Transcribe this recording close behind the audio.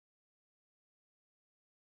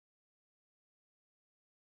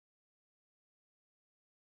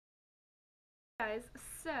Guys,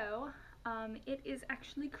 so it is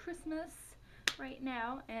actually Christmas right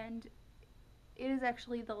now, and it is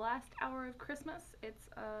actually the last hour of Christmas. It's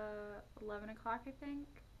 11 o'clock, I think.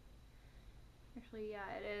 Actually, yeah,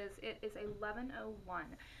 it is. It is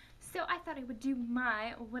 11:01. So I thought I would do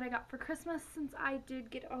my what I got for Christmas since I did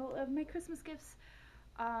get all of my Christmas gifts.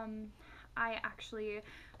 Um, I actually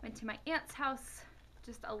went to my aunt's house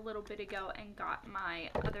just a little bit ago and got my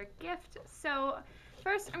other gift. So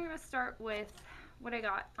first, I'm gonna start with what I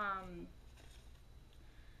got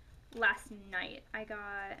last night. I go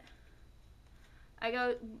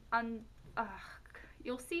on.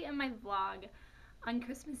 You'll see in my vlog. On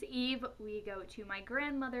Christmas Eve, we go to my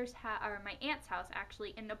grandmother's house, or my aunt's house,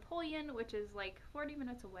 actually, in Napoleon, which is like 40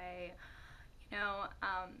 minutes away. You know,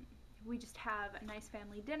 we just have a nice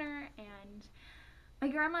family dinner, and my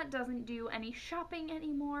grandma doesn't do any shopping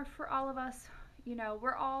anymore for all of us. You know,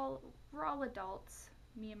 we're all adults,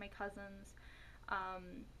 me and my cousins.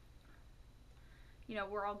 Um, you know,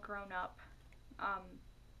 we're all grown up. Um,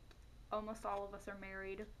 Almost all of us are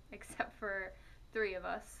married, except for 3 of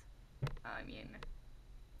us. I mean,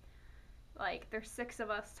 like there's 6 of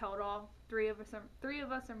us total. 3 of us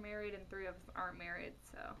are married, and 3 of us aren't married.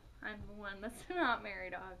 So I'm the one that's not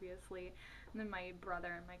married, obviously. And then my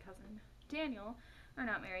brother and my cousin Daniel are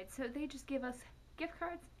not married. So they just give us gift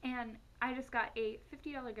cards, and I just got a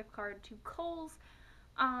 $50 gift card to Kohl's.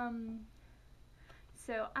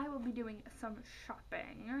 So I will be doing some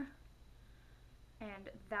shopping, and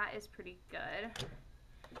that is pretty good.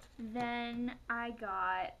 Then I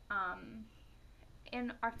got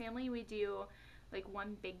in our family we do like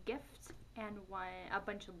one big gift and a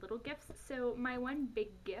bunch of little gifts. So my one big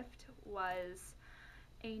gift was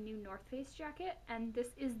a new North Face jacket, and this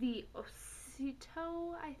is the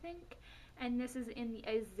Osito, I think, and this is in the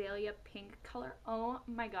azalea pink color. Oh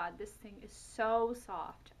my god, this thing is so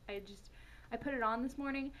soft. I put it on this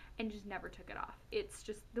morning and just never took it off. It's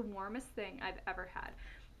just the warmest thing I've ever had.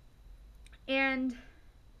 And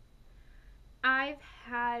I've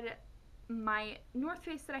had my North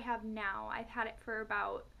Face that I have now, I've had it for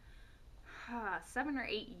about 7 or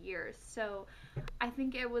 8 years. So I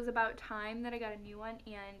think it was about time that I got a new one,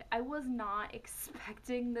 and I was not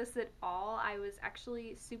expecting this at all. I was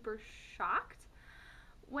actually super shocked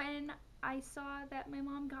when I saw that my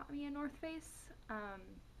mom got me a North Face.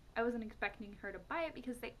 I wasn't expecting her to buy it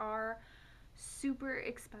because they are super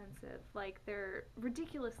expensive. Like, they're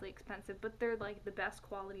ridiculously expensive, but they're like the best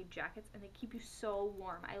quality jackets, and they keep you so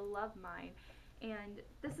warm. I love mine, and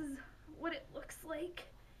this is what it looks like.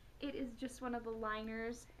 It is just one of the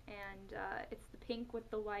liners, and it's the pink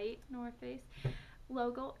with the white North Face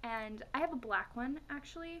logo, and I have a black one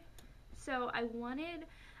actually. So I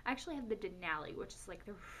actually have the Denali, which is like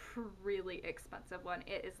the really expensive one.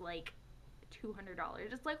 It is like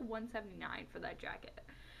 $200. It's like $179 for that jacket.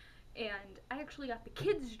 And I actually got the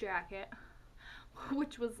kids jacket,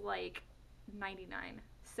 which was like $99.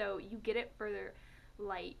 So you get it for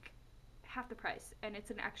like half the price, and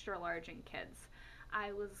it's an extra large in kids.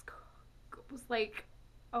 I was like,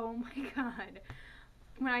 oh my god.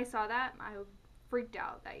 When I saw that, I freaked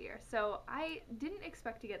out that year. So I didn't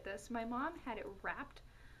expect to get this. My mom had it wrapped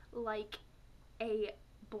like a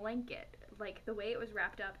blanket. Like, the way it was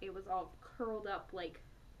wrapped up, it was all curled up like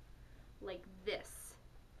this.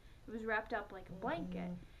 It was wrapped up like a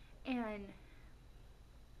blanket. And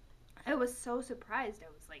I was so surprised. I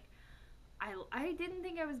was like, I didn't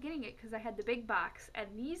think I was getting it because I had the big box,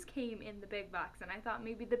 and these came in the big box, and I thought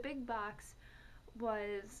maybe the big box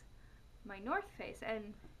was my North Face,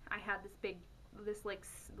 and I had this like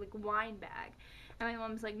wine bag, and my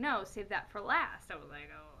mom's like, no, save that for last. I was like,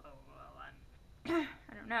 oh well, I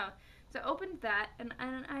don't know. So I opened that, and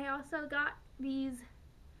I also got these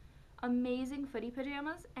amazing footy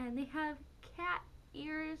pajamas, and they have cat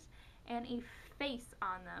ears and a face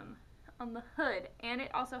on them on the hood, and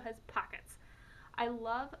it also has pockets. I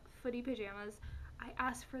love footy pajamas. I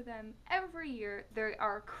ask for them every year. They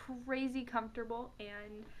are crazy comfortable,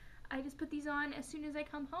 and I just put these on as soon as I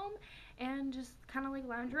come home and just kind of like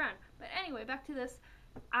lounge around. But anyway, back to this.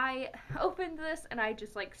 I opened this and I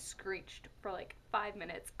just like screeched for like 5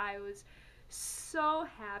 minutes. I was so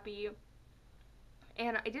happy,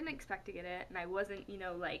 and I didn't expect to get it, and I wasn't,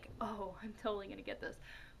 like, oh, I'm totally gonna get this.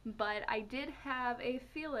 But I did have a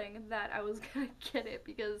feeling that I was gonna get it,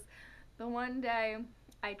 because the one day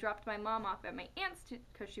I dropped my mom off at my aunt's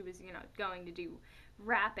because she was, going to do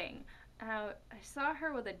wrapping. I saw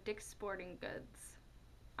her with a Dick's Sporting Goods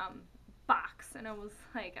box, and I was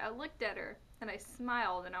like, I looked at her and I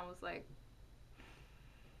smiled, and I was like,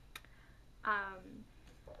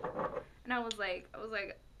 and I was like,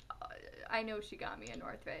 I know she got me a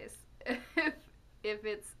North Face. if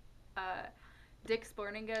it's Dick's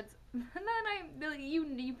Sporting Goods, then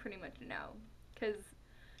you pretty much know, because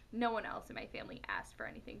no one else in my family asked for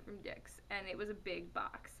anything from Dick's, and it was a big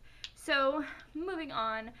box. So moving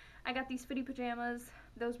on, I got these footy pajamas.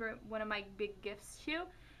 Those were one of my big gifts too.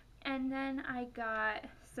 And then I got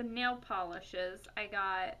some nail polishes.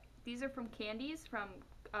 These are from Candies from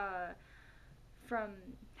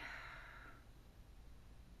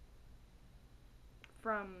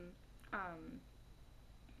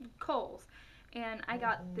Kohl's, and I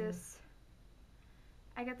got this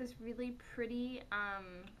really pretty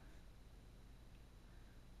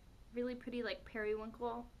like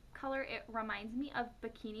periwinkle color. It reminds me of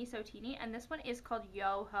Bikini Sotini, and this one is called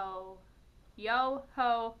Yo Ho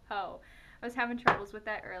Ho. I was having troubles with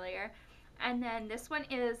that earlier. And then this one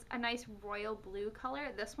is a nice royal blue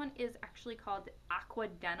color. This one is actually called Aqua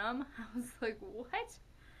Denim. I was like, what?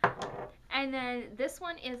 And then this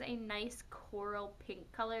one is a nice coral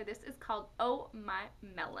pink color. This is called Oh My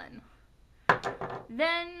Melon.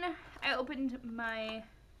 Then I opened my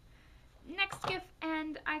next gift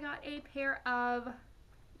and I got a pair of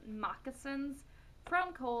moccasins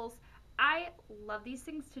from Kohl's. I love these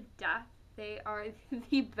things to death. They are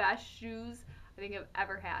the best shoes I think I've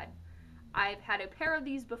ever had. I've had a pair of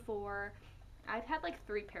these before. I've had like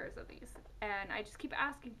 3 pairs of these, and I just keep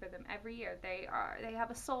asking for them every year. They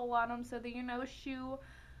have a sole on them, so they're a shoe.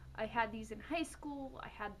 I had these in high school. I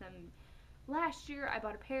had them last year. I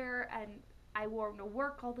bought a pair, and I wore them to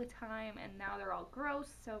work all the time, and now they're all gross.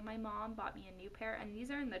 So my mom bought me a new pair, and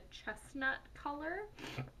these are in the chestnut color.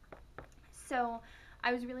 So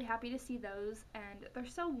I was really happy to see those, and they're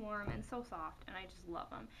so warm and so soft, and I just love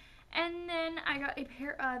them. And then I got a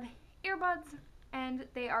pair of earbuds, and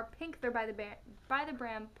they are pink. They're by the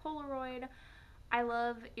brand Polaroid. I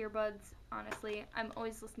love earbuds, honestly. I'm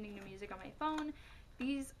always listening to music on my phone.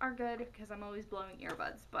 These are good because I'm always blowing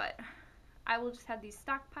earbuds, but I will just have these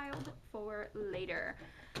stockpiled for later.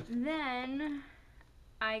 Then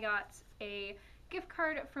I got a gift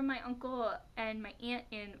card from my uncle and my aunt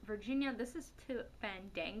in Virginia. This is to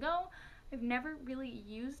Fandango. I've never really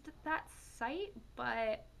used that site,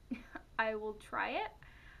 but I will try it.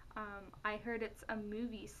 I heard it's a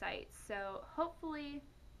movie site, so hopefully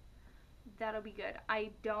that'll be good.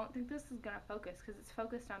 I don't think this is going to focus because it's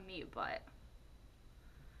focused on me, but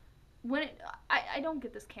I don't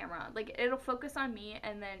get this camera. Like, it'll focus on me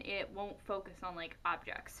and then it won't focus on, like,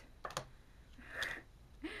 objects.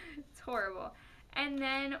 It's horrible. And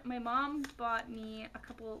then my mom bought me a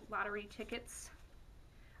couple lottery tickets.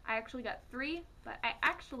 I actually got 3, but I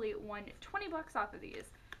actually won 20 bucks off of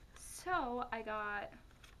these. So I got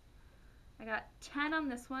 10 on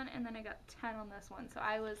this one, and then I got 10 on this one. So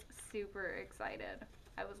I was super excited.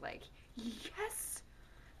 I was like, yes!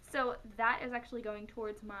 So that is actually going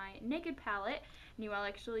towards my naked palette, and you will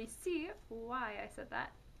actually see why I said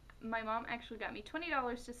that. My mom actually got me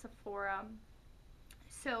 $20 to Sephora,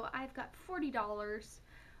 so I've got $40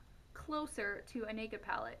 closer to a naked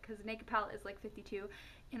palette, because a naked palette is like $52,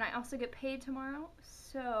 and I also get paid tomorrow,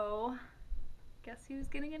 so guess who's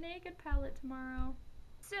getting a naked palette tomorrow?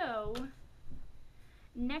 So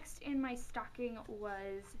next in my stocking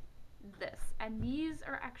was this, and these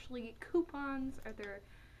are actually coupons, or they're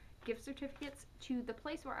gift certificates to the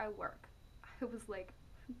place where I work. I was like,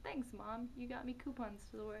 thanks mom, you got me coupons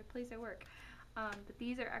to the place I work. But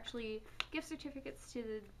these are actually gift certificates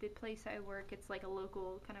to the place I work. It's like a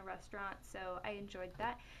local kind of restaurant, so I enjoyed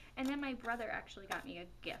that. And then my brother actually got me a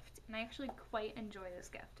gift, and I actually quite enjoy this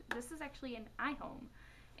gift. This is actually an iHome,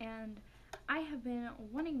 and I have been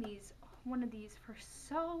wanting one of these for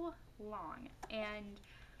so long. And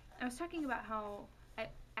I was talking about how I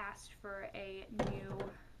asked for a new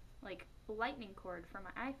like lightning cord for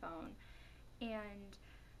my iPhone, and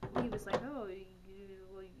he was like, oh,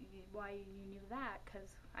 why you knew that? Because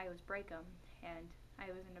I always break them, and I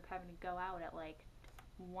always end up having to go out at like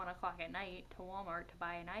 1 o'clock at night to Walmart to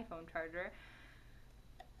buy an iPhone charger.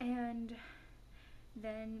 And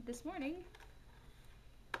then this morning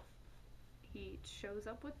he shows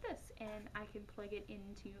up with this, and I can plug it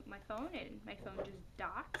into my phone, and my phone just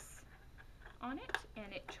docks on it,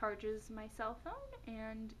 and it charges my cell phone,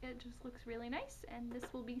 and it just looks really nice. And this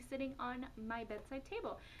will be sitting on my bedside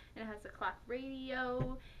table, and it has a clock radio,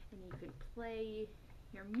 and you can play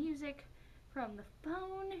your music from the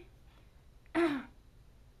phone.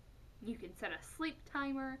 You can set a sleep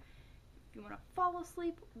timer if you want to fall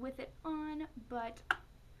asleep with it on, but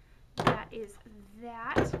that is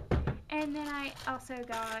that. And then I also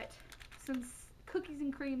got some cookies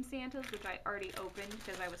and cream Santas, which I already opened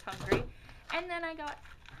because I was hungry. And then I got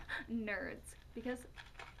Nerds, because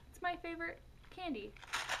it's my favorite candy.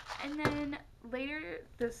 And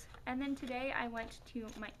then today I went to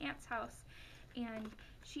my aunt's house, and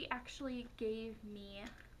she actually gave me,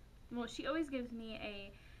 well, she always gives me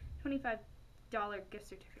a $25 gift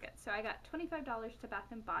certificate. So I got $25 to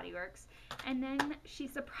Bath and Body Works, and then she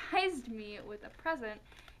surprised me with a present,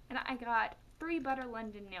 and I got 3 Butter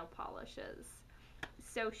London nail polishes.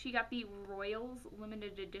 So she got the Royals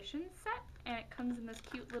limited edition set, and it comes in this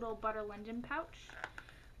cute little Butter London pouch.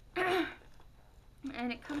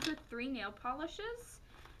 And it comes with 3 nail polishes,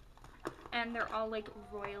 and they're all like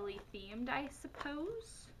royally themed, I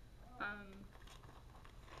suppose.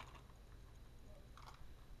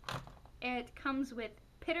 It comes with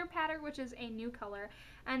Pitter Patter, which is a new color,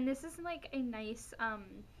 and this is like a nice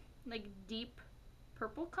like deep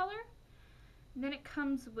purple color. And then it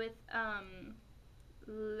comes with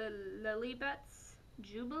Lilibet's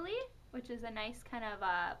Jubilee, which is a nice kind of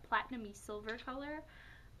platinum-y silver color.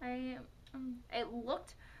 It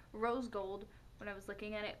looked rose gold when I was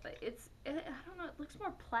looking at it, but I don't know, it looks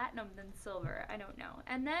more platinum than silver. I don't know.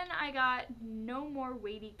 And then I got No More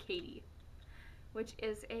Weighty Katie, which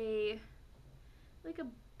is like a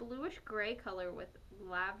bluish gray color with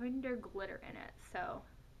lavender glitter in it. So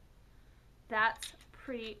that's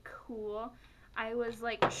pretty cool. I was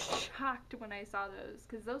like shocked when I saw those,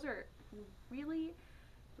 because those are really,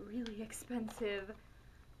 really expensive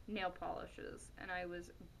nail polishes, and I was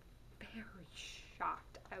very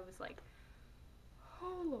shocked. I was like,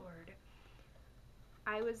 oh Lord.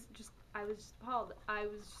 I was just appalled. I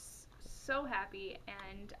was just so happy,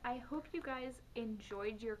 and I hope you guys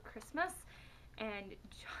enjoyed your Christmas. And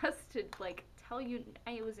just to like tell you,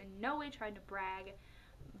 I was in no way trying to brag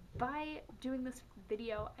by doing this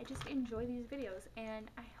video. I just enjoy these videos, and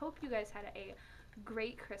I hope you guys had a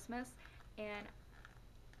great Christmas, and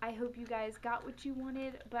I hope you guys got what you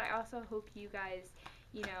wanted, but I also hope you guys,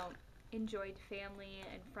 you know, enjoyed family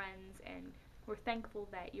and friends, and we're thankful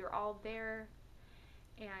that you're all there.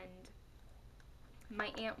 And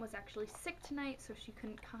my aunt was actually sick tonight, so she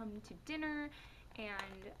couldn't come to dinner,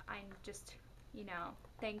 and I'm just, you know,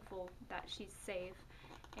 thankful that she's safe.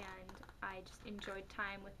 And I just enjoyed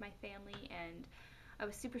time with my family, and I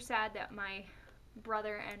was super sad that my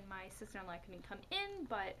brother and my sister-in-law couldn't come in,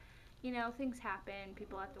 but you know, things happen,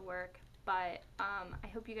 people have to work. But I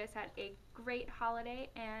hope you guys had a great holiday,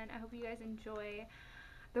 and I hope you guys enjoy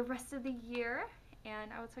the rest of the year,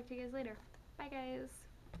 and I will talk to you guys later. Bye guys.